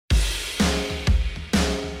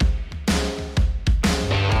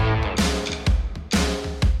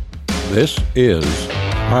This is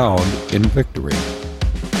Pound in Victory.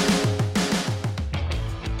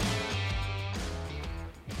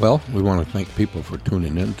 Well, we want to thank people for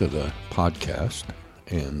tuning in to the podcast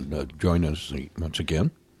and joining us once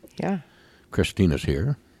again. Yeah. Christina's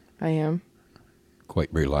here. I am.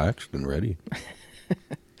 Quite relaxed and ready.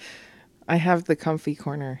 I have the comfy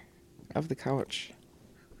corner of the couch.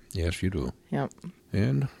 Yes, you do. Yep.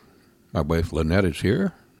 And my wife Lynette is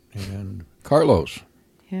here. And Carlos.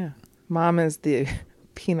 Yeah. Mom is the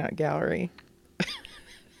peanut gallery.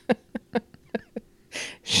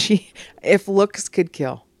 If looks could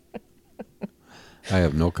kill. I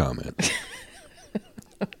have no comment.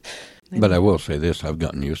 But I will say this, I've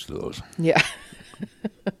gotten used to those. Yeah.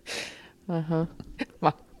 Uh-huh.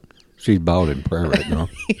 She's bowed in prayer right now.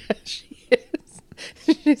 Yeah, she is.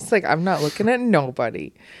 She's like, I'm not looking at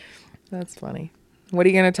nobody. That's funny. What are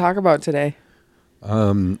you going to talk about today?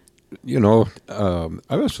 I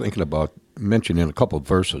was thinking about mentioning a couple of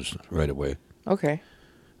verses right away. Okay.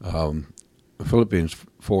 Philippians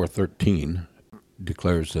 4:13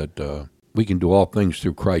 declares that we can do all things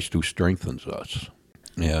through Christ who strengthens us.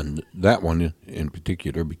 And that one in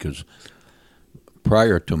particular, because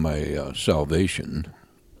prior to my salvation,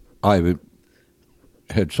 I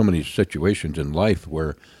had so many situations in life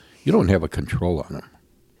where you don't have a control on them.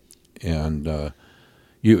 And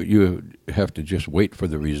you have to just wait for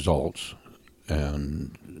the results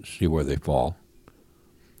and see where they fall.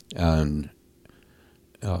 And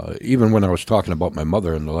even when I was talking about my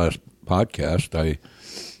mother in the last podcast, I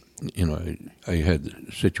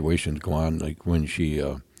had situations go on, like when she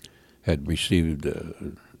had received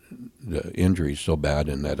the injuries so bad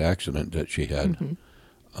in that accident that she had.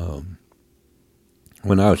 Mm-hmm.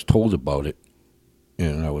 When I was told about it,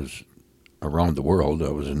 and I was around the world, I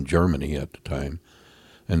was in Germany at the time,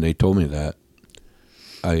 and they told me that,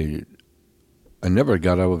 I never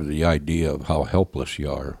got over the idea of how helpless you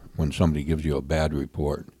are when somebody gives you a bad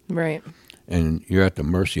report. Right. And you're at the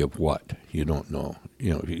mercy of what? You don't know.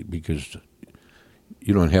 Because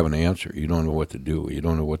you don't have an answer. You don't know what to do. You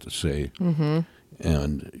don't know what to say. Mm-hmm.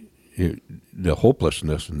 And the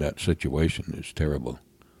hopelessness in that situation is terrible.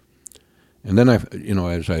 And then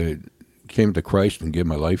as I came to Christ and gave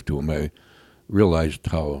my life to Him, I realized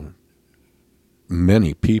how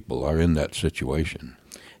many people are in that situation.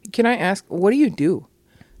 Can I ask, what do you do?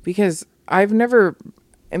 Because I've never,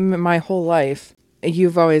 in my whole life,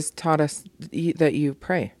 you've always taught us that you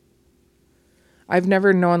pray. I've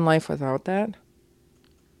never known life without that.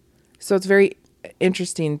 So it's very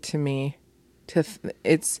interesting to me.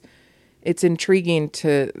 It's intriguing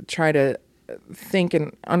to try to think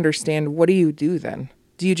and understand, what do you do then?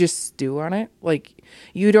 Do you just stew on it? Like,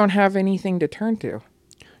 you don't have anything to turn to.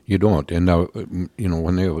 You don't. And now,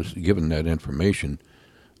 when I was given that information,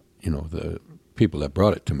 the people that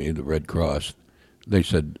brought it to me, the Red Cross, they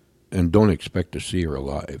said, and don't expect to see her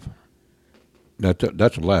alive. That's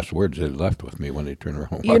the last words they left with me when they turned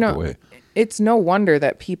around and walked away. It's no wonder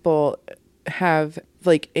that people have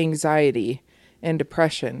like anxiety and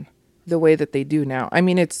depression the way that they do now. I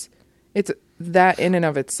mean, it's that in and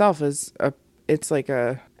of itself it's like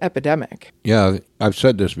a epidemic. Yeah, I've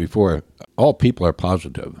said this before. All people are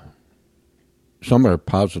positive. Some are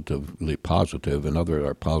positively positive, and others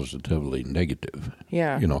are positively negative.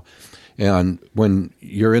 Yeah. And when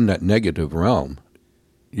you're in that negative realm,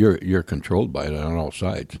 you're controlled by it on all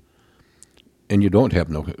sides, and you don't have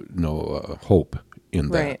no hope in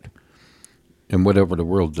that. Right. And whatever the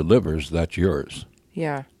world delivers, that's yours.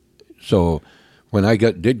 Yeah. So when I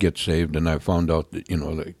did get saved, and I found out that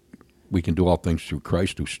that we can do all things through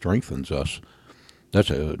Christ who strengthens us, that's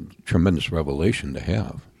a tremendous revelation to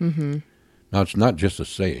have. Mm-hmm. Now, it's not just a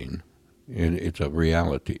saying. It's a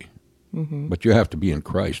reality. Mm-hmm. But you have to be in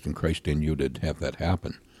Christ, and Christ in you to have that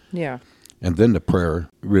happen. Yeah. And then the prayer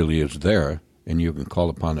really is there, and you can call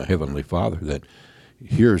upon a Heavenly Father that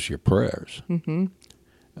hears your prayers. Mm-hmm.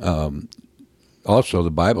 Also,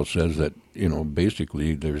 the Bible says that,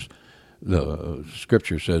 basically the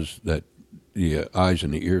Scripture says that the eyes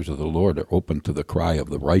and the ears of the Lord are open to the cry of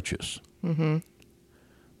the righteous. Mm-hmm.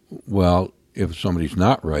 Well, if somebody's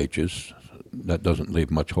not righteous, that doesn't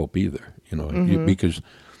leave much hope either, mm-hmm. Because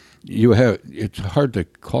it's hard to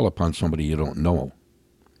call upon somebody you don't know.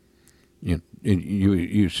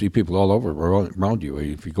 You see people all over around you.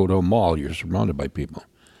 If you go to a mall, you're surrounded by people.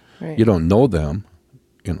 Right. You don't know them,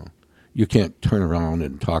 You can't turn around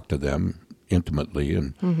and talk to them intimately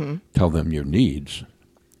and mm-hmm. tell them your needs.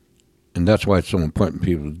 And that's why it's so important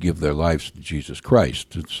people to give their lives to Jesus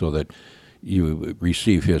Christ, so that you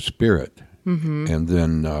receive His Spirit, mm-hmm. and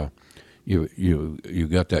then you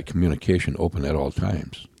got that communication open at all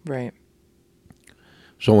times. Right.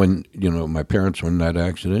 So when, my parents were in that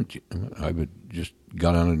accident, I would just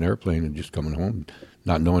got on an airplane and just coming home,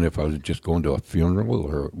 not knowing if I was just going to a funeral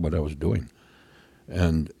or what I was doing.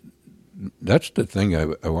 And that's the thing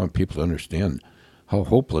I want people to understand, how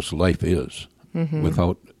hopeless life is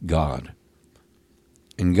without God.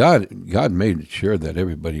 And God made sure that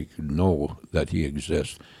everybody could know that he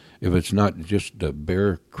exists. If it's not just the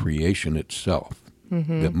bare creation itself,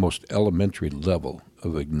 the most elementary level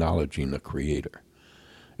of acknowledging a creator.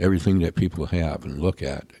 Everything that people have and look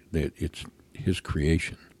at, it's his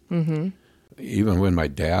creation. Even when my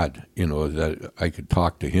dad, that I could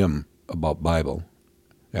talk to him about Bible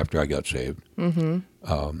after I got saved,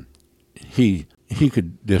 he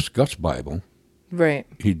could discuss Bible. Right.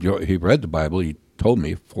 He read the Bible. He told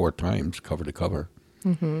me 4 times, cover to cover.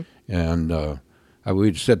 And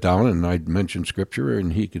we'd sit down and I'd mention Scripture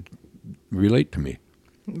and he could relate to me.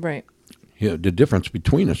 Right. The difference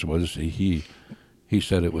between us was he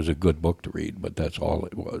said it was a good book to read, but that's all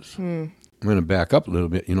it was. I'm going to back up a little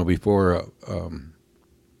bit.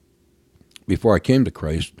 Before I came to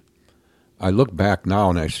Christ, I look back now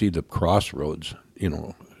and I see the crossroads,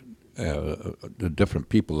 the different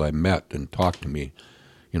people I met and talked to me,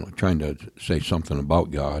 trying to say something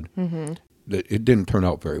about God. It didn't turn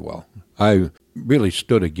out very well. I really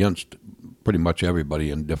stood against pretty much everybody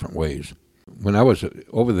in different ways. When I was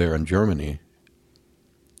over there in Germany,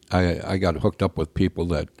 I got hooked up with people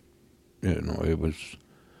that, it was,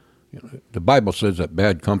 the Bible says that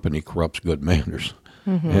bad company corrupts good manners.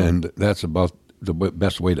 And that's about the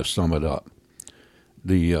best way to sum it up.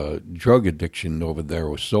 The drug addiction over there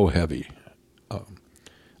was so heavy.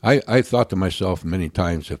 I thought to myself many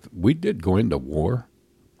times, if we did go into war,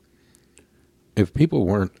 if people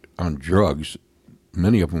weren't on drugs,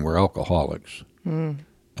 many of them were alcoholics. And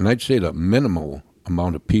I'd say the minimal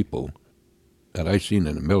amount of people that I seen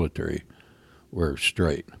in the military were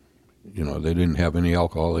straight. They didn't have any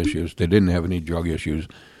alcohol issues. They didn't have any drug issues,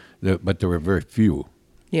 but there were very few.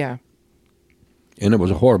 Yeah. And it was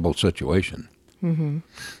a horrible situation. And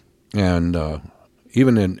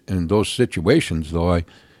even in those situations, though,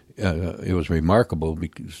 it was remarkable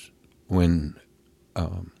because when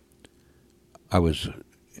I was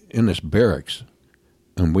in this barracks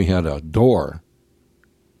and we had a door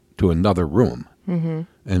to another room,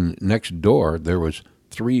 and next door there was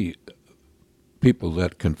 3 people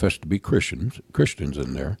that confessed to be Christians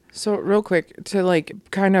in there. So real quick, to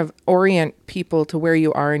kind of orient people to where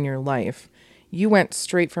you are in your life, you went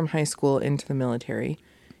straight from high school into the military.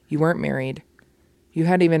 You weren't married. You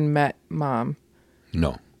hadn't even met Mom.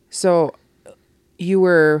 No. So you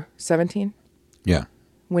were 17? Yeah.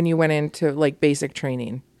 When you went into basic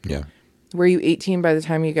training? Yeah. Were you 18 by the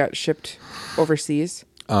time you got shipped overseas?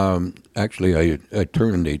 Actually, I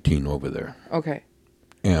turned 18 over there. Okay.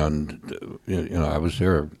 And, I was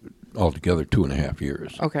there altogether 2.5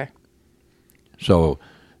 years. Okay. So,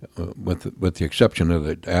 with the exception of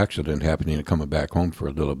the accident happening and coming back home for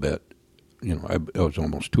a little bit, I was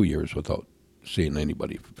almost 2 years without seeing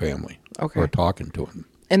anybody from family or talking to them.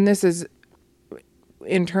 And this is,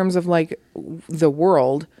 in terms of the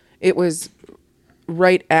world, it was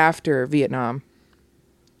right after Vietnam.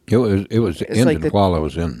 It was ended while I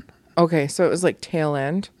was in. Okay, so it was tail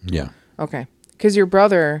end? Yeah. Okay. Because your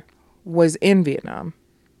brother was in Vietnam.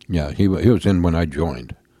 Yeah, he was in when I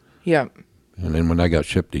joined. Yeah. And then when I got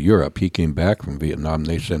shipped to Europe, he came back from Vietnam.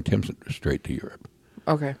 They sent him straight to Europe.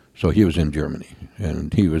 Okay. So he was in Germany,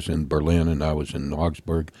 and he was in Berlin, and I was in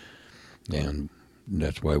Augsburg. And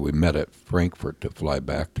that's why we met at Frankfurt to fly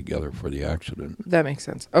back together for the accident. That makes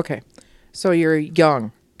sense. Okay. So you're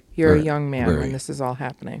young. You're Very, a young man very. when this is all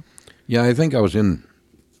happening. Yeah, I think I was in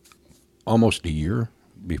almost a year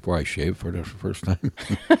before I shaved for the first time.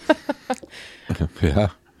 Yeah.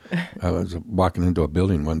 I was walking into a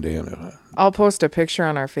building one day and I'll post a picture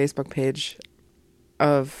on our Facebook page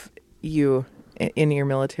of you in your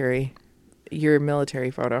military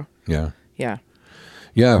photo. Yeah. Yeah.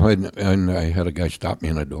 Yeah, and I had a guy stop me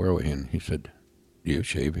in a doorway and he said, "Do you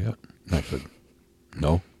shave yet?" And I said,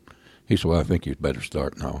 "No." He said, "Well, I think you'd better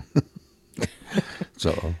start now."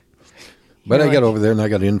 So, but I got over there and I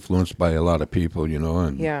got influenced by a lot of people,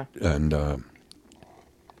 and yeah. And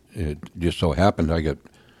it just so happened I got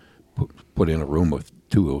put in a room with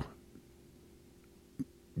 2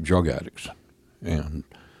 drug addicts, and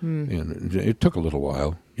it took a little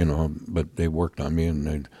while, but they worked on me and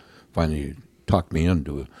they finally talked me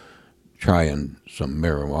into trying some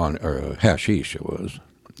marijuana or hashish. It was,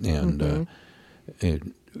 and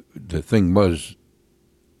the thing was,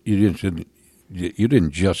 you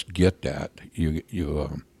didn't just get that. You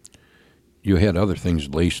had other things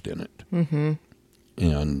laced in it,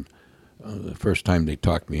 and the first time they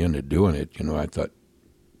talked me into doing it, I thought,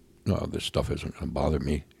 no, this stuff isn't going to bother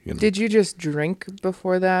me. Did you just drink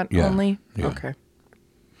before that Yeah, only? yeah. Okay.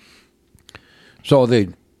 So they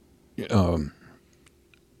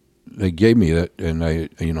gave me it, and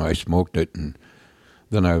I smoked it, and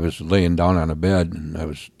then I was laying down on a bed, and I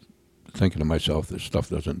was thinking to myself, this stuff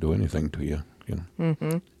doesn't do anything to you,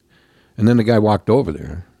 Mm-hmm. And then the guy walked over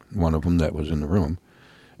there, one of them that was in the room,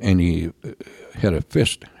 and he had a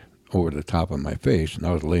fist over the top of my face, and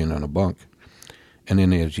I was laying on a bunk. And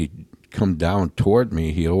then as he come down toward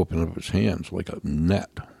me, he opened up his hands like a net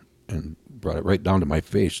and brought it right down to my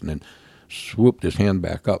face, and then swooped his hand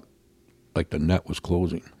back up like the net was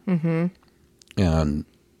closing. Mm-hmm. And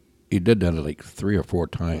he did that like 3 or 4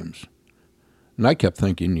 times. And I kept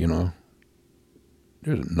thinking,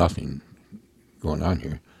 there's nothing going on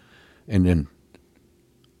here. And then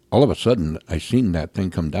all of a sudden, I seen that thing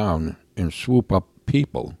come down and swoop up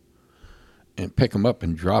people and pick them up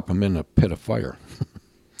and drop them in a pit of fire.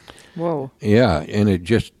 Whoa. Yeah, and it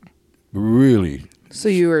just really... So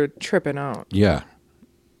you were tripping out. Yeah.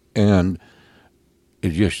 And it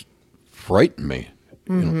just frightened me,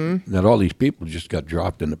 that all these people just got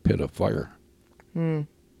dropped in a pit of fire. Mm.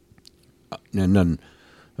 And then,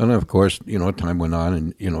 of course, time went on,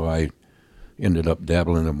 and, I ended up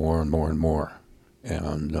dabbling in more and more and more.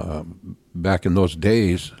 And back in those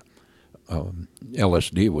days,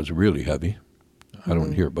 LSD was really heavy. I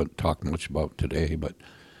don't hear talk much about today, but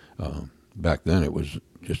back then it was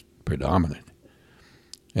just predominant.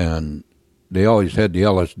 And they always had the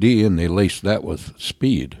LSD, and they laced that with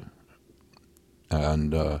speed.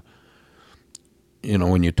 And,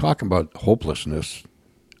 when you talk about hopelessness,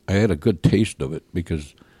 I had a good taste of it,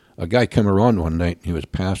 because a guy came around one night, and he was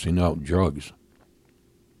passing out drugs.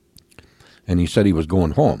 And he said he was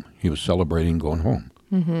going home. He was celebrating going home.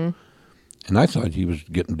 Mm-hmm. And I thought he was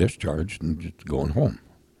getting discharged and just going home.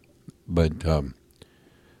 But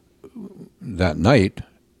that night,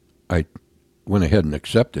 I went ahead and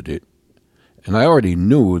accepted it. And I already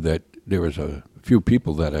knew that there was a few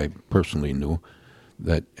people that I personally knew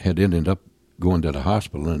that had ended up going to the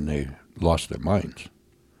hospital, and they lost their minds.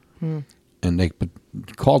 Mm. And they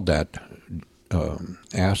called that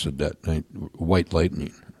acid, that white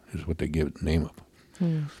lightning is what they gave it the name of.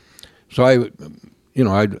 Mm. So I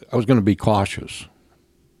was going to be cautious.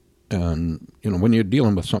 And, when you're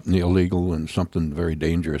dealing with something illegal and something very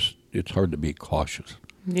dangerous, it's hard to be cautious.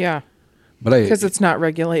 Yeah. But because it's not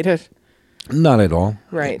regulated. Not at all.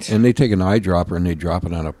 Right. And they take an eyedropper and they drop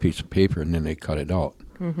it on a piece of paper, and then they cut it out.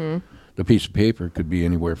 Mm-hmm. The piece of paper could be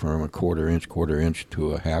anywhere from a quarter inch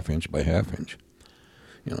to a half inch by half inch,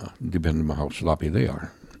 depending on how sloppy they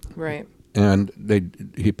are. Right. And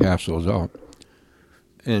he passed those out,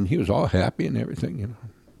 and he was all happy and everything,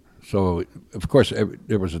 So, of course,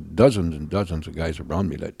 there was dozens and dozens of guys around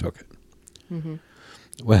me that took it. Mm-hmm.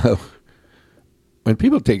 Well, when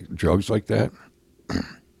people take drugs like that,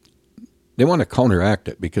 they want to counteract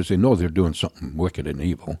it because they know they're doing something wicked and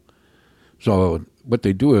evil. So what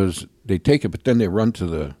they do is they take it, but then they run to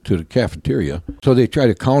the cafeteria. So they try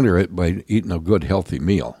to counter it by eating a good, healthy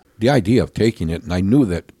meal. The idea of taking it, and I knew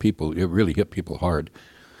that it really hit people hard,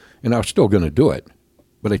 and I was still going to do it.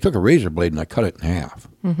 But I took a razor blade and I cut it in half.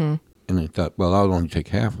 Mm-hmm. And I thought, well, I'll only take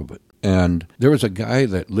half of it. And there was a guy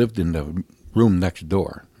that lived in the room next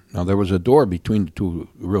door. Now, there was a door between the two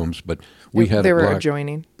rooms, but we had it locked. They were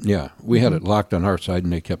adjoining. Yeah, we had it locked on our side,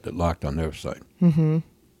 and they kept it locked on their side. Mm-hmm.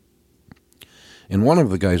 And one of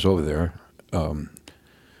the guys over there,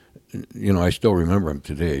 I still remember him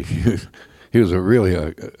today. He was really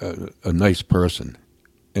a nice person,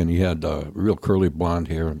 and he had real curly blonde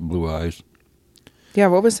hair and blue eyes. Yeah,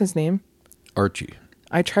 what was his name? Archie.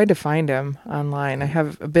 I tried to find him online. I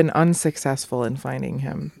have been unsuccessful in finding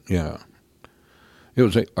him. Yeah. It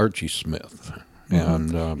was Archie Smith. Mm-hmm.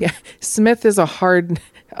 And yeah, Smith is a hard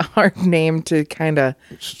name to kind of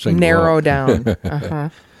narrow down. Uh-huh.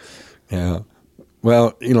 Yeah.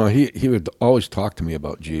 Well, he would always talk to me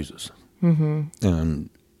about Jesus. Mm-hmm. And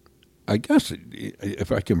I guess, if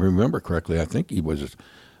I can remember correctly, I think he was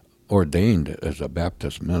ordained as a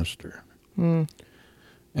Baptist minister. Mm.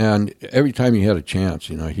 And every time he had a chance,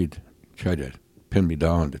 he'd try to pin me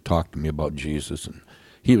down to talk to me about Jesus. And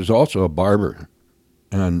he was also a barber.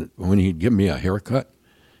 And when he'd give me a haircut,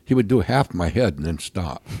 he would do half my head and then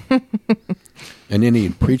stop. And then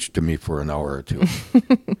he'd preach to me for an hour or two.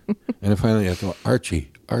 And finally I thought,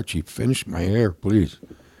 Archie, finish my hair, please.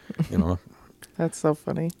 That's so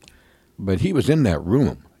funny. But he was in that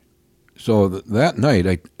room. So that night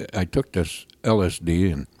I took this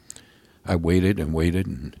LSD, and I waited and waited,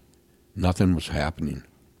 and nothing was happening.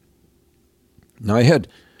 Now I had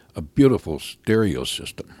a beautiful stereo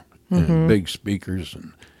system and big speakers,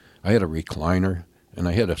 and I had a recliner, and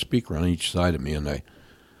I had a speaker on each side of me, and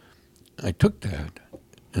I took that,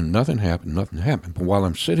 and nothing happened. But while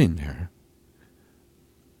I'm sitting there,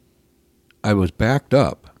 I was backed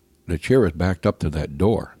up. The chair was backed up to that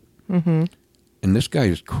door. And this guy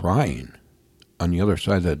is crying on the other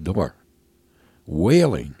side of that door,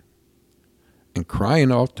 wailing and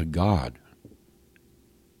crying out to God.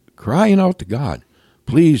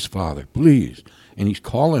 Please, Father, please. And he's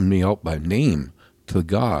calling me out by name to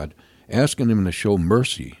God, asking him to show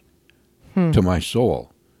mercy to my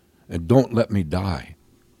soul and don't let me die.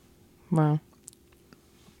 Wow.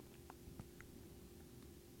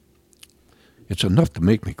 It's enough to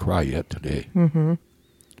make me cry yet today.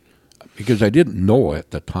 Because I didn't know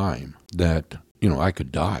at the time that, I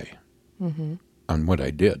could die on what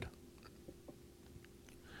I did.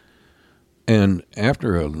 And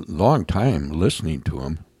after a long time listening to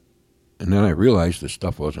him, and then I realized this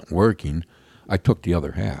stuff wasn't working, I took the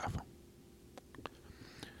other half.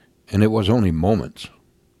 And it was only moments.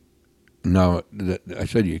 Now, I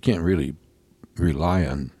said you can't really rely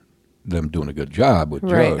on them doing a good job with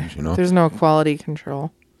drugs, There's no quality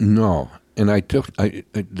control. No. And I took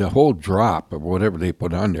the whole drop of whatever they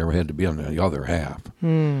put on there had to be on the other half.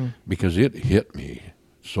 Because it hit me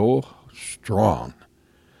so strong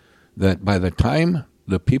that by the time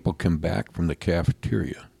the people come back from the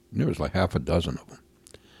cafeteria, and there was like half a dozen of them,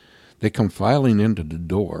 they come filing into the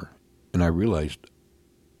door, and I realized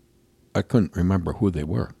I couldn't remember who they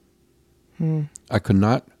were. I could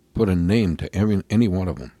not put a name to any one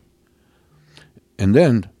of them. And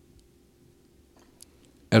then,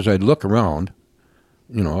 as I'd look around,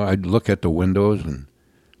 I'd look at the windows, and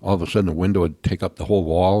all of a sudden the window would take up the whole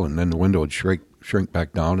wall, and then the window would shrink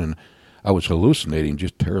back down, and I was hallucinating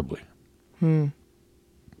just terribly.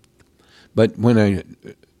 But when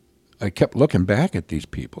I kept looking back at these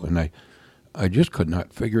people, and I just could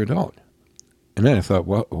not figure it out. And then I thought,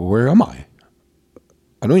 well, where am I?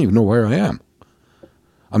 I don't even know where I am.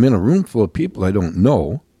 I'm in a room full of people I don't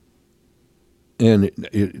know, and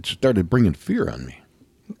it started bringing fear on me.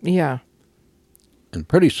 Yeah. And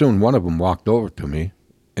pretty soon one of them walked over to me,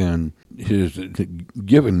 and his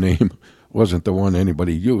given name wasn't the one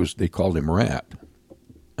anybody used. They called him Rat.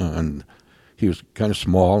 And he was kind of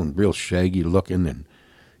small and real shaggy looking, and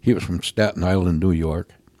he was from Staten Island, New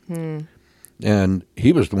York. And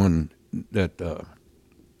he was the one that,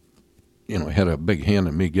 had a big hand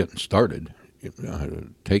in me getting started,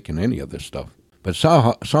 taking any of this stuff. But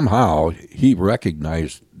somehow he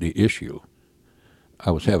recognized the issue. I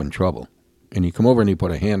was having trouble. And he come over and he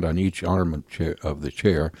put a hand on each arm of the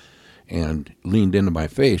chair and leaned into my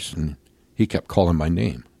face, and he kept calling my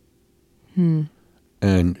name.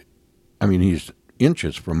 And, he's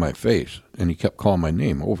inches from my face, and he kept calling my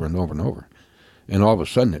name over and over and over. And all of a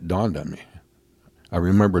sudden it dawned on me. I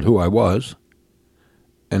remembered who I was,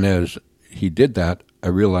 and as he did that, I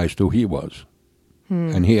realized who he was.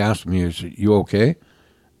 And he asked me, he said, "You okay?"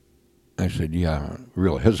 I said, "Yeah,"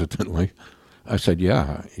 real hesitantly. I said,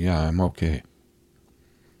 yeah, I'm okay.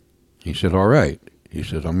 He said, "All right." He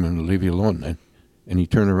said, "I'm going to leave you alone then." And he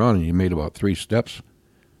turned around and he made about 3 steps,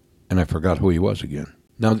 and I forgot who he was again.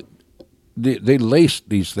 Now, they laced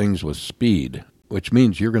these things with speed, which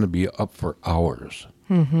means you're going to be up for hours.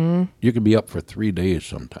 You could be up for 3 days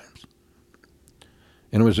sometimes.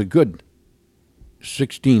 And it was a good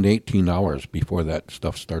 16, 18 hours before that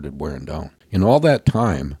stuff started wearing down. In all that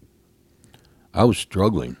time, I was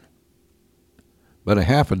struggling. But a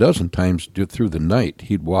half a dozen times through the night,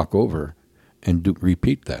 he'd walk over and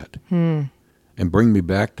repeat that and bring me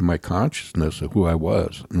back to my consciousness of who I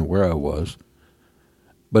was and where I was.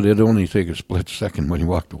 But it'd only take a split second when he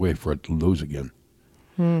walked away for it to lose again.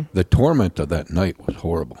 The torment of that night was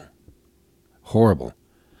horrible. Horrible.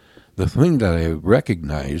 The thing that I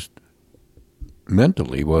recognized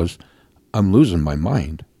mentally was I'm losing my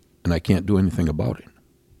mind, and I can't do anything about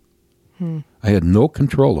it. I had no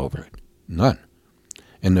control over it. None.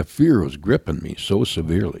 And the fear was gripping me so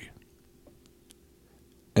severely.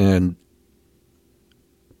 And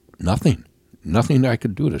nothing I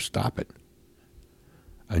could do to stop it.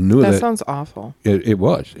 I knew that sounds awful. It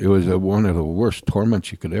was. It was one of the worst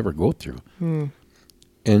torments you could ever go through.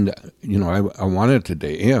 And, I wanted it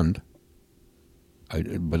to end,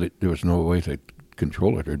 but there was no way to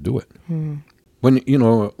control it or do it.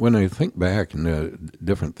 When I think back and the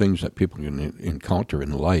different things that people can encounter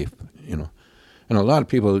in life, and a lot of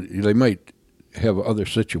people, they might have other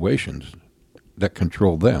situations that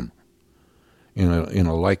control them in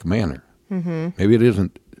a like manner. Maybe it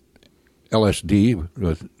isn't LSD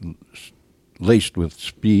laced with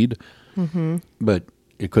speed, but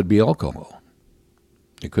It could be alcohol.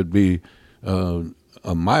 It could be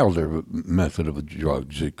a milder method of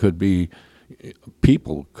drugs. It could be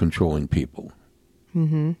people controlling people.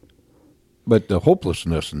 Mm-hmm. But the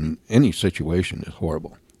hopelessness in any situation is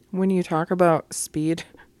horrible. When you talk about speed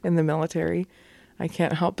in the military, I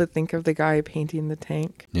can't help but think of the guy painting the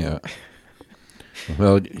tank. Yeah.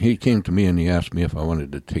 Well, he came to me and he asked me if I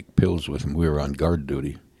wanted to take pills with him. We were on guard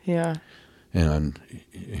duty. Yeah. And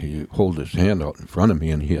he held his hand out in front of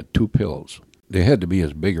me and he had 2 pills. They had to be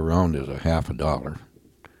as big around as a $50.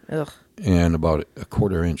 Ugh. And about a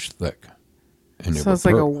 1/4 inch thick. And Sounds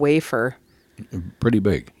like a wafer. Pretty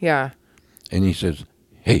big. Yeah. And he says,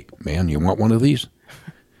 "Hey, man, you want one of these?"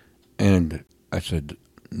 And I said,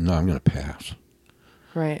 "No, I'm going to pass."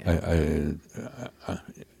 Right. I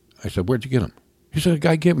said, "Where'd you get them?" He said, "A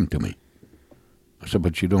guy gave them to me." I said,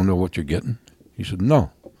 "But you don't know what you're getting?" He said,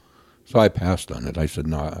 "No." So I passed on it. I said,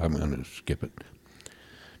 "No, I'm going to skip it."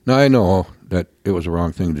 Now, I know that it was the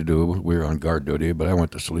wrong thing to do. We were on guard duty, but I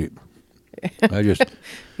went to sleep. I just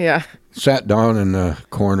Yeah. sat down in the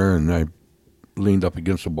corner and I leaned up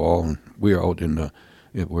against the wall, and we were out in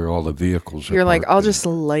where all the vehicles are You're like, parked. I'll just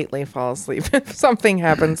lightly fall asleep. If something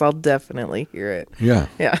happens, I'll definitely hear it. Yeah.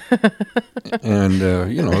 Yeah. And,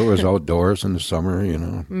 it was outdoors in the summer,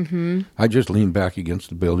 Mm-hmm. I just leaned back against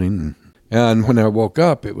the building. And when I woke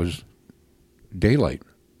up, it was daylight.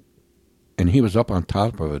 And he was up on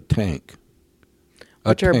top of a tank.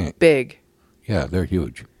 Which are big. Yeah, they're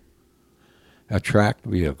huge. A tracked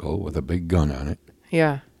vehicle with a big gun on it.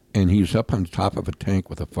 Yeah. And he's up on top of a tank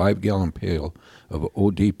with a 5-gallon pail of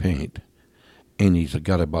OD paint. And he's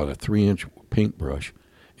got about a 3-inch paintbrush.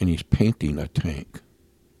 And he's painting a tank.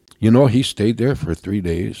 He stayed there for 3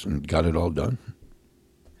 days and got it all done.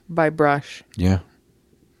 By brush. Yeah.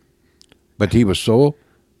 But he was so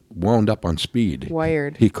wound up on speed.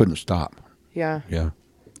 Wired. He couldn't stop. Yeah. Yeah.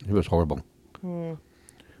 It was horrible. Mm.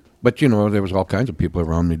 But, there was all kinds of people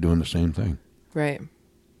around me doing the same thing. Right.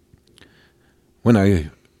 When I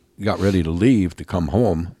got ready to leave to come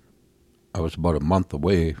home, I was about a month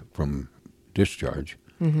away from discharge.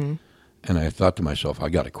 Mm-hmm. And I thought to myself, I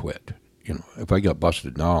got to quit. If I got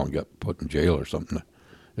busted now and got put in jail or something,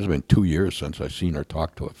 it's been 2 years since I seen or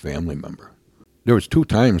talked to a family member. There was 2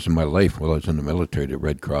 times in my life while I was in the military the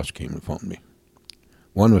Red Cross came and phoned me.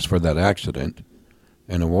 One was for that accident,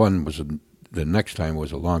 and the next time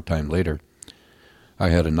was a long time later. I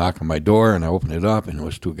had a knock on my door, and I opened it up, and it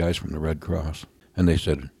was 2 guys from the Red Cross. And they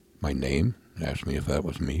said my name, and asked me if that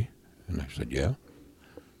was me. And I said, yeah.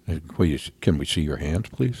 They said, can we see your hands,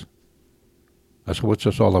 please? I said, what's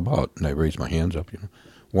this all about? And I raised my hands up.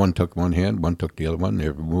 One took one hand, one took the other one. They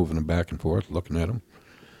were moving them back and forth, looking at them.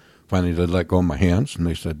 Finally, they let go of my hands, and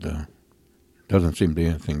they said, doesn't seem to be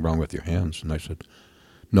anything wrong with your hands. And I said,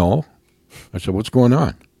 no. I said, what's going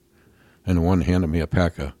on? And the one handed me a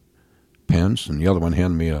pack of pens, and the other one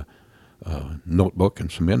handed me a notebook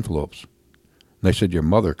and some envelopes. And they said, your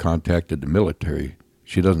mother contacted the military.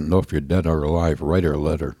 She doesn't know if you're dead or alive. Write her a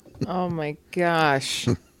letter. Oh, my gosh.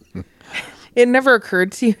 It never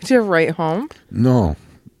occurred to you to write home? No.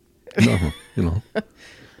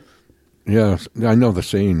 Yeah, I know the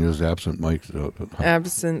saying is absence makes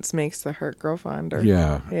the heart grow fonder.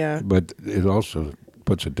 Yeah. Yeah. But it also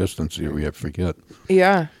puts a distance here we have to forget.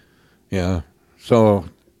 Yeah. Yeah. So,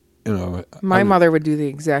 my mother would do the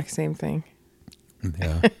exact same thing.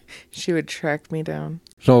 Yeah. She would track me down.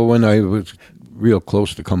 So when I was real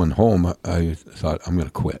close to coming home, I thought, I'm going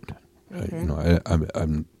to quit. Mm-hmm.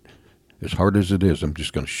 I'm as hard as it is, I'm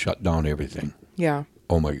just going to shut down everything. Yeah.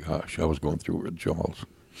 Oh, my gosh. I was going through withdrawals.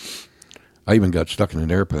 I even got stuck in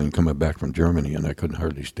an airplane coming back from Germany, and I couldn't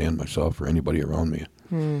hardly stand myself or anybody around me.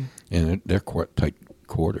 Mm. And they're quite tight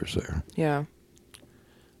quarters there. Yeah.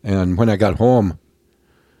 And when I got home,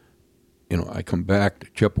 I come back to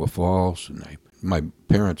Chippewa Falls, and my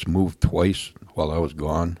parents moved twice while I was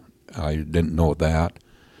gone. I didn't know that.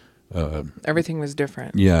 Everything was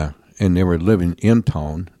different. Yeah, and they were living in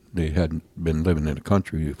town. They hadn't been living in the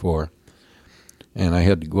country before. And I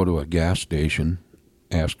had to go to a gas station,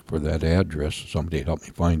 ask for that address. Somebody helped me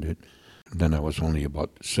find it. And then I was only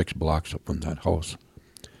about 6 blocks up from that house.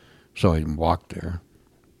 So I walked there.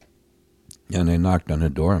 And I knocked on the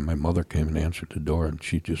door, and my mother came and answered the door, and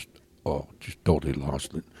she just totally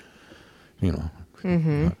lost it.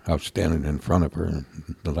 Mm-hmm. I was standing in front of her, and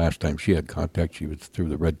the last time she had contact, she was through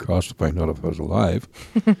the Red Cross to find out if I was alive.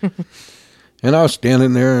 And I was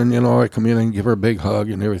standing there, and, I come in and give her a big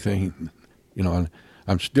hug and everything. And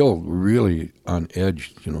I'm still really on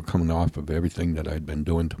edge, coming off of everything that I'd been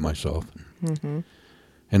doing to myself. Mm-hmm.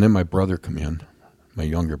 And then my brother come in, my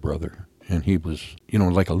younger brother, and he was,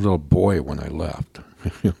 like a little boy when I left.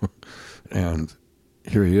 And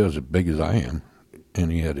here he is, as big as I am,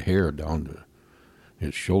 and he had hair down to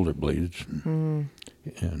his shoulder blades.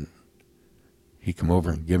 And he come over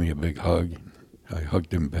and give me a big hug. I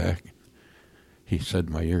hugged him back. He said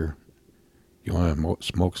in my ear, "You want to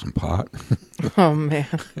smoke some pot?" Oh, man.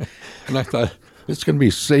 And I thought, it's going to be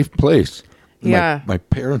a safe place. Yeah. My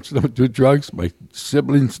parents don't do drugs. My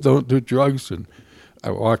siblings don't do drugs. And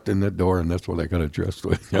I walked in the door, and that's what I got addressed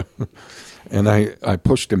with. And I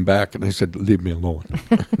pushed him back, and I said, "Leave me alone."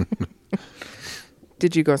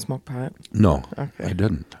 Did you go smoke pot? No, Okay. I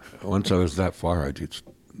didn't. Once I was that far, I just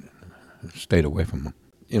stayed away from them.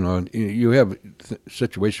 You have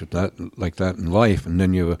situations like that in life, and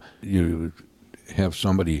then you have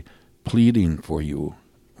somebody pleading for you.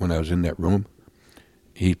 When I was in that room,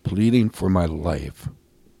 he's pleading for my life.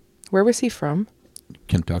 Where was he from?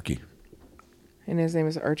 Kentucky. And his name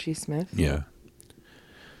is Archie Smith? Yeah.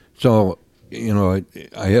 So,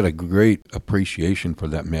 I had a great appreciation for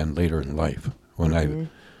that man later in life when I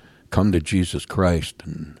come to Jesus Christ,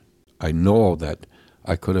 and I know that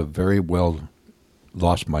I could have very well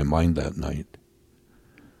lost my mind that night.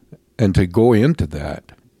 And to go into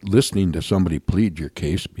that, listening to somebody plead your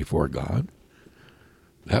case before God,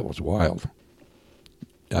 that was wild.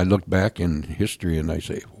 I look back in history and I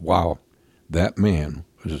say, wow, that man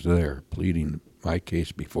was there pleading my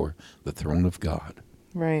case before the throne of God.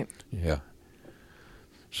 Right. Yeah.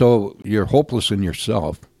 So you're hopeless in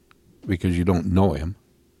yourself because you don't know him,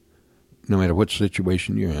 no matter what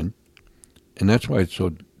situation you're in. And that's why it's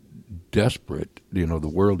so desperate, the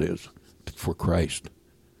world is, for Christ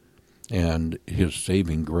and his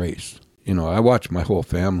saving grace. I watched my whole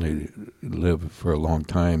family live for a long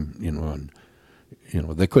time, and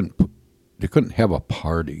they couldn't have a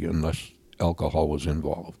party unless alcohol was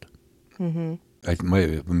involved. Mm-hmm. I might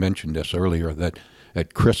have mentioned this earlier, that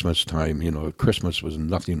at Christmas time, Christmas was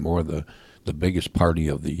nothing more the biggest party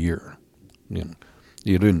of the year. You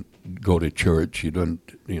didn't go to church, you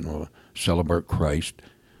didn't, celebrate Christ,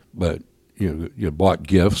 but you bought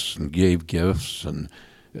gifts and gave gifts and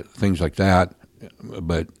things like that.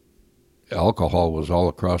 But alcohol was all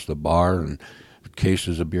across the bar, and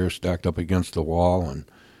cases of beer stacked up against the wall, and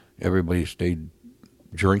everybody stayed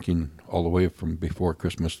drinking all the way from before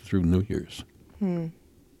Christmas through New Year's. And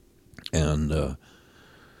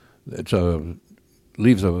it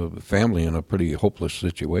leaves a family in a pretty hopeless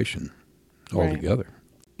situation altogether. Right.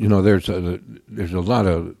 There's a lot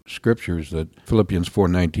of scriptures that Philippians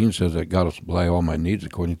 4:19 says that God will supply all my needs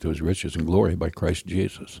according to his riches and glory by Christ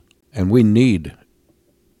Jesus. And we need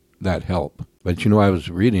that help. But, I was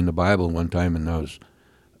reading the Bible one time, and I was,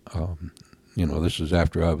 this is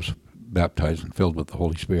after I was baptized and filled with the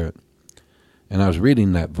Holy Spirit. And I was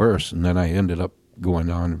reading that verse, and then I ended up going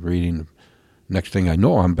on and reading. Next thing I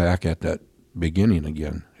know, I'm back at that beginning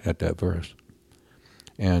again, at that verse.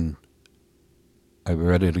 And I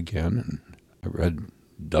read it again, and I read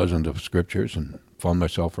dozens of scriptures and found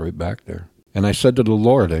myself right back there. And I said to the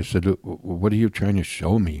Lord, I said, "What are you trying to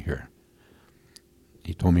show me here?"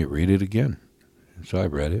 He told me to read it again. And so I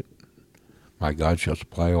read it. My God shall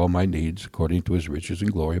supply all my needs according to his riches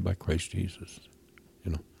and glory by Christ Jesus.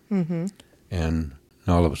 Mm-hmm. And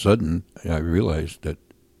all of a sudden, I realized that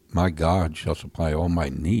my God shall supply all my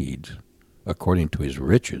needs according to his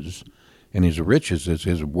riches. And his riches is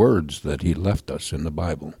his words that he left us in the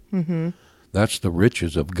Bible. Mm-hmm. That's the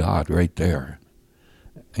riches of God right there.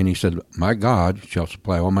 And he said, my God shall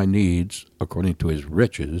supply all my needs according to his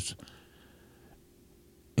riches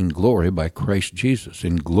in glory by Christ Jesus.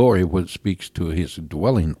 In glory, what speaks to his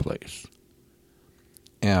dwelling place.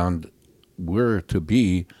 And we're to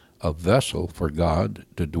be a vessel for God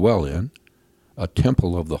to dwell in, a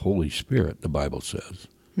temple of the Holy Spirit, the Bible says.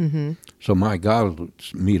 Mm-hmm. So my God will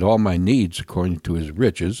meet all my needs according to his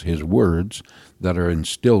riches, his words that are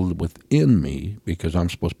instilled within me, because I'm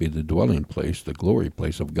supposed to be the dwelling place, the glory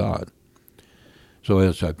place of God. So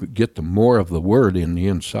as I get the more of the word in the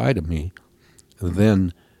inside of me,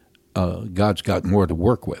 then God's got more to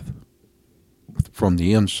work with from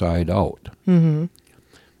the inside out. Mm-hmm.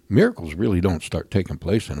 Miracles really don't start taking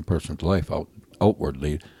place in a person's life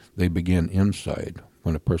outwardly. They begin inside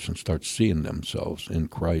when a person starts seeing themselves in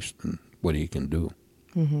Christ and what he can do.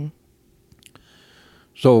 Mm-hmm.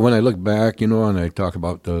 So when I look back, and I talk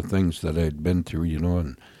about the things that I'd been through,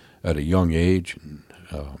 and at a young age, and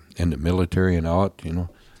in the military and out,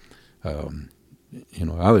 I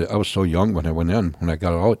was so young when I went in. When I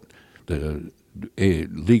got out, the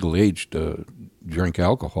legal age to drink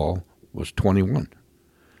alcohol was 21.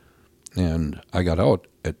 And I got out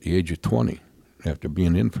at the age of 20 after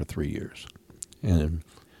being in for 3 years. And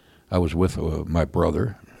I was with my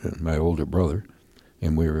brother, my older brother,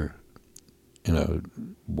 and we were in a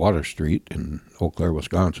Water Street in Eau Claire,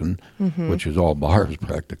 Wisconsin, which is all bars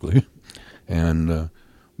practically. And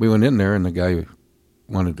we went in there, and the guy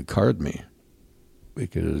wanted to card me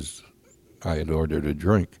because I had ordered a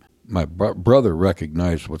drink. My brother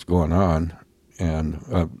recognized what's going on, and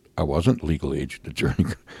I wasn't legal age to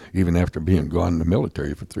drink, even after being gone in the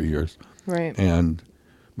military for 3 years. Right. And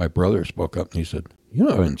my brother spoke up, and he said, "You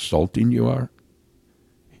know how insulting you are?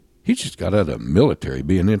 He just got out of the military,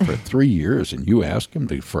 being in for 3 years, and you ask him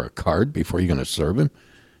for a card before you're going to serve him?"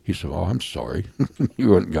 He said, "Oh, I'm sorry. You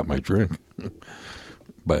went and got my drink."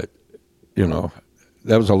 But, you know,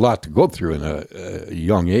 that was a lot to go through in a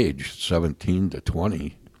young age, 17 to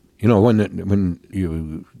 20. You know, when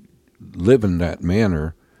you live in that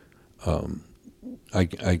manner, I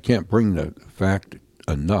can't bring the fact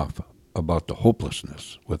enough about the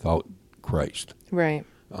hopelessness without Christ. Right.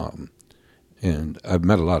 And I've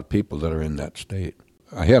met a lot of people that are in that state.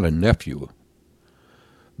 I had a nephew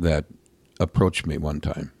that approached me one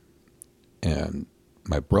time, and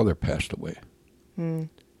my brother passed away.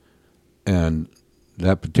 And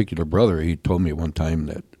that particular brother, he told me one time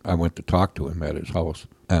that I went to talk to him at his house,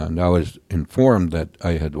 and I was informed that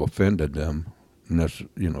I had offended them. And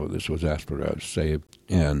this was after I was saved.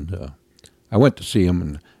 And I went to see him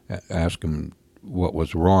and ask him what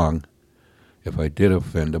was wrong. If I did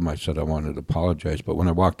offend him, I said I wanted to apologize. But when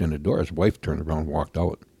I walked in the door, his wife turned around and walked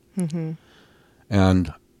out.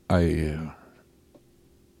 And I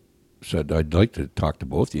said, "I'd like to talk to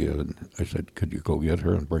both of you." And I said, "Could you go get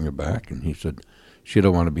her and bring her back?" And he said, "She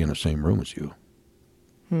don't want to be in the same room as you."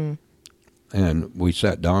 And we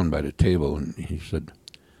sat down by the table, and he said,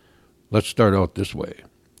 "Let's start out this way.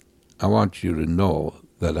 I want you to know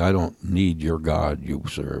that I don't need your God you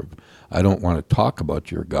serve. I don't want to talk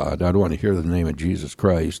about your God. I don't want to hear the name of Jesus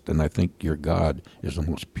Christ, and I think your God is the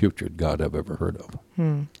most putrid God I've ever heard of."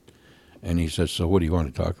 And he says, "So what do you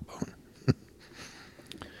want to talk about?"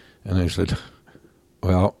 And I said,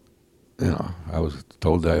 "Well, I was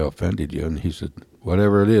told I offended you." And he said,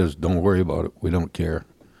 "Whatever it is, don't worry about it. We don't care."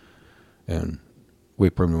 And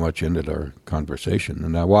we pretty much ended our conversation.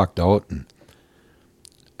 And I walked out, and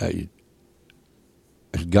I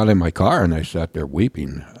got in my car, and I sat there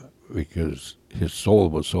weeping because his soul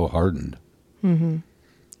was so hardened.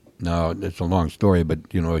 Now, it's a long story, but,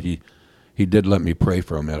 he did let me pray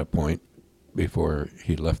for him at a point before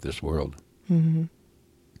he left this world. And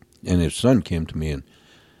his son came to me and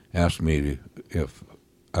asked me if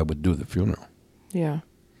I would do the funeral. Yeah.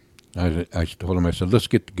 I told him, I said, "Let's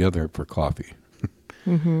get together for coffee."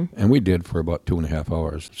 And we did for about 2.5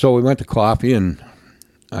 hours. So we went to coffee, and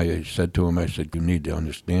I said to him, "You need to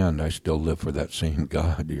understand, I still live for that same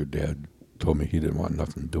God your dad told me he didn't want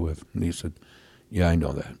nothing to do with." And he said, "Yeah, I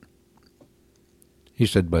know that." He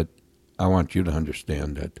said, "But I want you to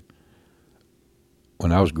understand that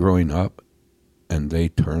when I was growing up and they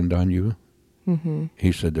turned on you,"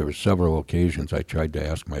 he said, "there were several occasions I tried to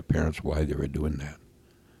ask my parents why they were doing that.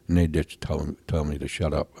 And they just tell me to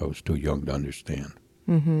shut up. I was too young to understand."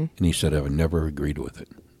 And he said, "I would never agreed with it."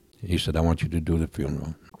 He said, "I want you to do the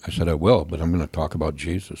funeral." I said, "I will, but I'm going to talk about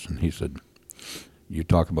Jesus." And he said, "You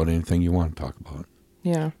talk about anything you want to talk about."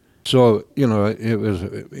 Yeah. So, it was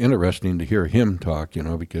interesting to hear him talk,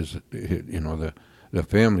 because, the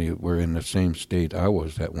family were in the same state I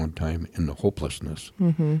was at one time, in the hopelessness.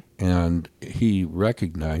 And he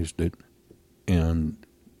recognized it and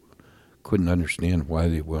couldn't understand why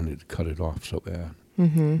they wanted to cut it off so bad.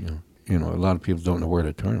 A lot of people don't know where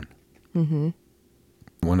to turn.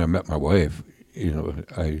 When I met my wife,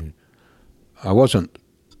 I wasn't,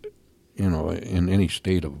 in any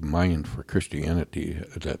state of mind for Christianity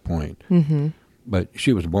at that point. But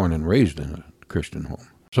she was born and raised in a Christian home.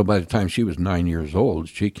 So by the time she was 9 years old,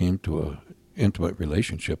 she came to an intimate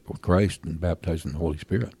relationship with Christ and baptized in the Holy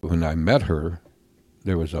Spirit. When I met her,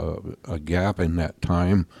 there was a gap in that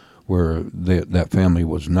time where that family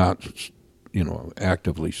was not,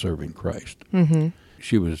 actively serving Christ.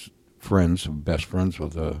 She was best friends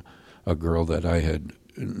with a girl that I had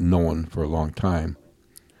known for a long time.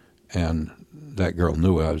 And that girl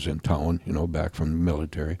knew I was in town, back from the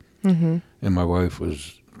military. And my wife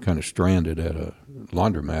was kind of stranded at a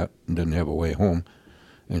laundromat and didn't have a way home.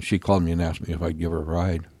 And she called me and asked me if I'd give her a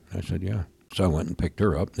ride. I said, yeah. So I went and picked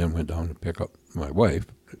her up, then went down to pick up my wife,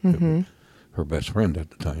 her best friend at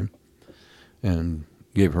the time, and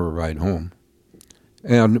gave her a ride home.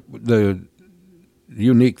 And the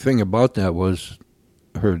unique thing about that was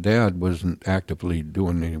her dad wasn't actively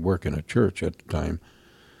doing any work in a church at the time,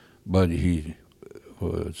 but he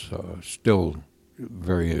was still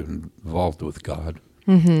very involved with God.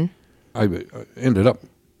 I ended up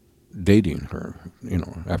dating her,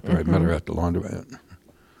 after I met her at the laundromat.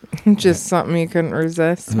 Just something you couldn't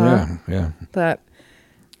resist, huh? Yeah.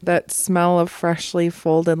 That smell of freshly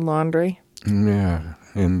folded laundry. Yeah,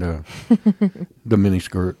 and the mini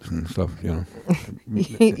skirts and stuff,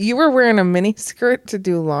 You were wearing a mini skirt to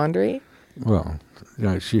do laundry? Well,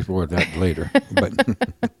 she wore that later, but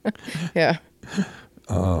Yeah.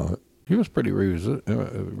 he was pretty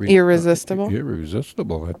Irresistible?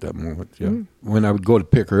 Irresistible at that moment, yeah. When I would go to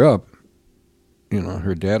pick her up,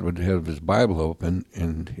 her dad would have his Bible open,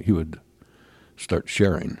 and he would start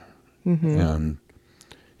sharing. And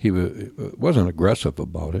he wasn't aggressive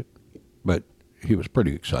about it, but he was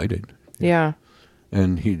pretty excited. Yeah.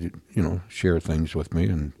 And he'd, share things with me.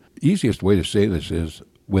 And the easiest way to say this is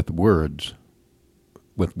with words.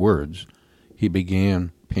 With words, he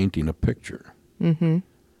began painting a picture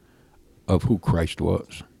of who Christ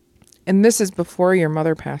was. And this is before your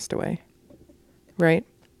mother passed away, right?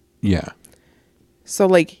 Yeah. So,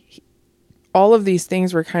 all of these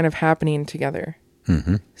things were kind of happening together.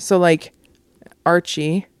 So,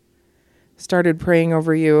 Archie started praying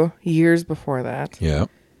over you years before that. Yeah.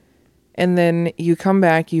 And then you come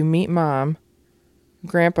back, you meet Mom.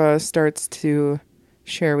 Grandpa starts to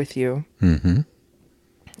share with you.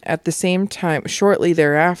 At the same time, shortly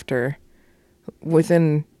thereafter,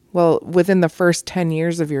 within the first 10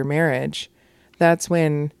 years of your marriage, that's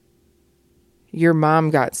when your mom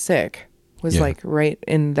got sick. Was right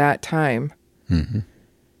in that time.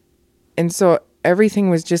 And so everything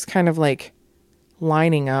was just kind of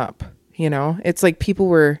lining up, It's like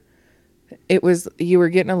you were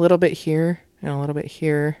getting a little bit here and a little bit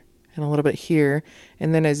here and a little bit here.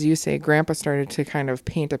 And then, as you say, Grandpa started to kind of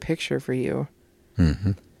paint a picture for you.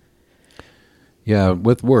 Yeah,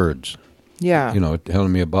 with words. Yeah.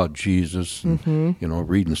 Telling me about Jesus and,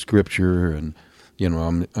 reading scripture and,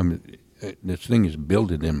 this thing is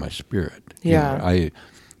building in my spirit. Yeah.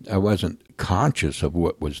 I wasn't conscious of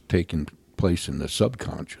what was taking place in the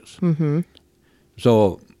subconscious.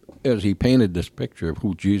 So as he painted this picture of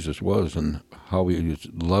who Jesus was and how he was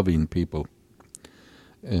loving people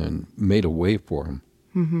and made a way for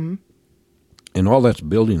them, and all that's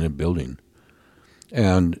building and building.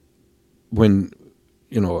 And when,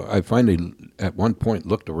 I finally at one point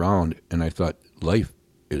looked around and I thought, life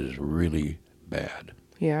is really bad.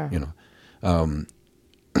 Yeah.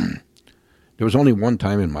 There was only one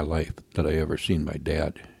time in my life that I ever seen my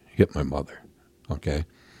dad hit my mother, okay?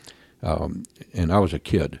 And I was a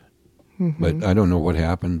kid, but I don't know what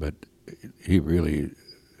happened, but he really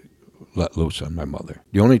let loose on my mother.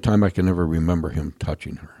 The only time I can ever remember him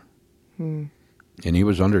touching her. And he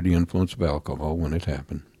was under the influence of alcohol when it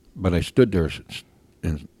happened. But I stood there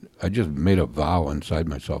and I just made a vow inside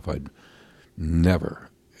myself I'd never,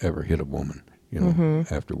 ever hit a woman,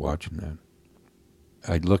 after watching that.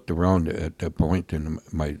 I looked around at that point, and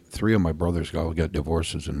three of my brothers all got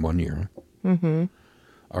divorces in 1 year.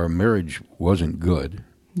 Our marriage wasn't good.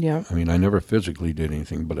 Yeah. I mean, I never physically did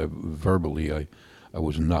anything, but verbally I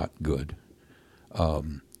was not good.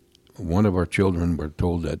 One of our children were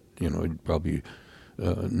told that, he'd probably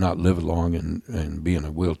not live long and be in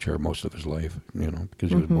a wheelchair most of his life, because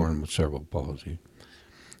he was born with cerebral palsy.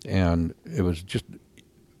 And it was just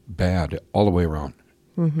bad all the way around.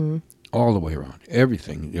 All the way around.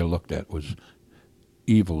 Everything you looked at was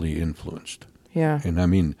evilly influenced. Yeah. And I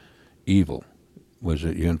mean, evil was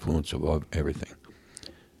the influence of everything.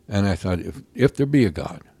 And I thought, if there be a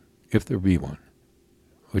God, if there be one,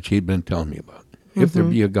 which he'd been telling me about, if there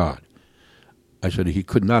be a God, I said he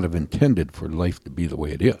could not have intended for life to be the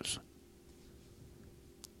way it is.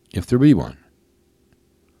 If there be one.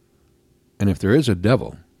 And if there is a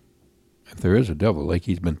devil, like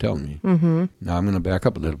he's been telling me, now I'm going to back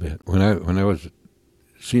up a little bit. When I was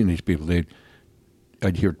seeing these people,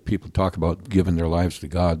 I'd hear people talk about giving their lives to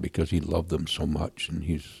God because he loved them so much, and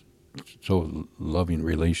he's so loving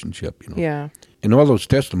relationship, Yeah. And all those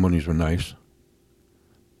testimonies were nice.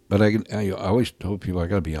 But I always told people, I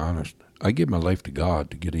got to be honest. I give my life to God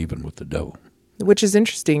to get even with the devil. Which is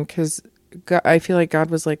interesting because I feel like God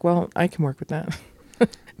was like, well, I can work with that.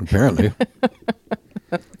 Apparently.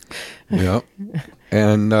 Yeah.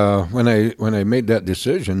 And when I made that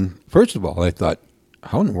decision, first of all, I thought,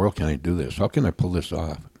 how in the world can I do this? How can I pull this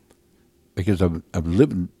off? Because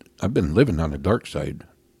I've been living on the dark side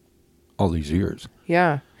all these years.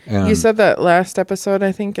 Yeah. And you said that last episode,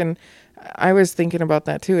 I think, and I was thinking about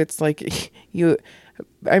that too. It's like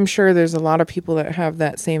I'm sure there's a lot of people that have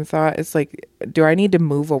that same thought. It's like, do I need to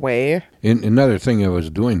move away? And another thing I was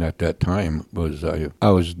doing at that time was I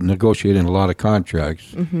was negotiating a lot of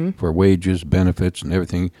contracts for wages, benefits, and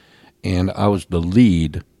everything. And I was the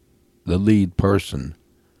lead person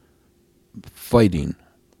fighting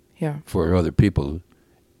Yeah. for other people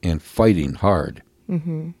and fighting hard.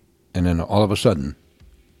 Mm-hmm. And then all of a sudden,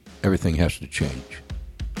 everything has to change.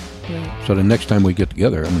 Right. So the next time we get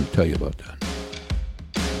together, I'm going to tell you about that.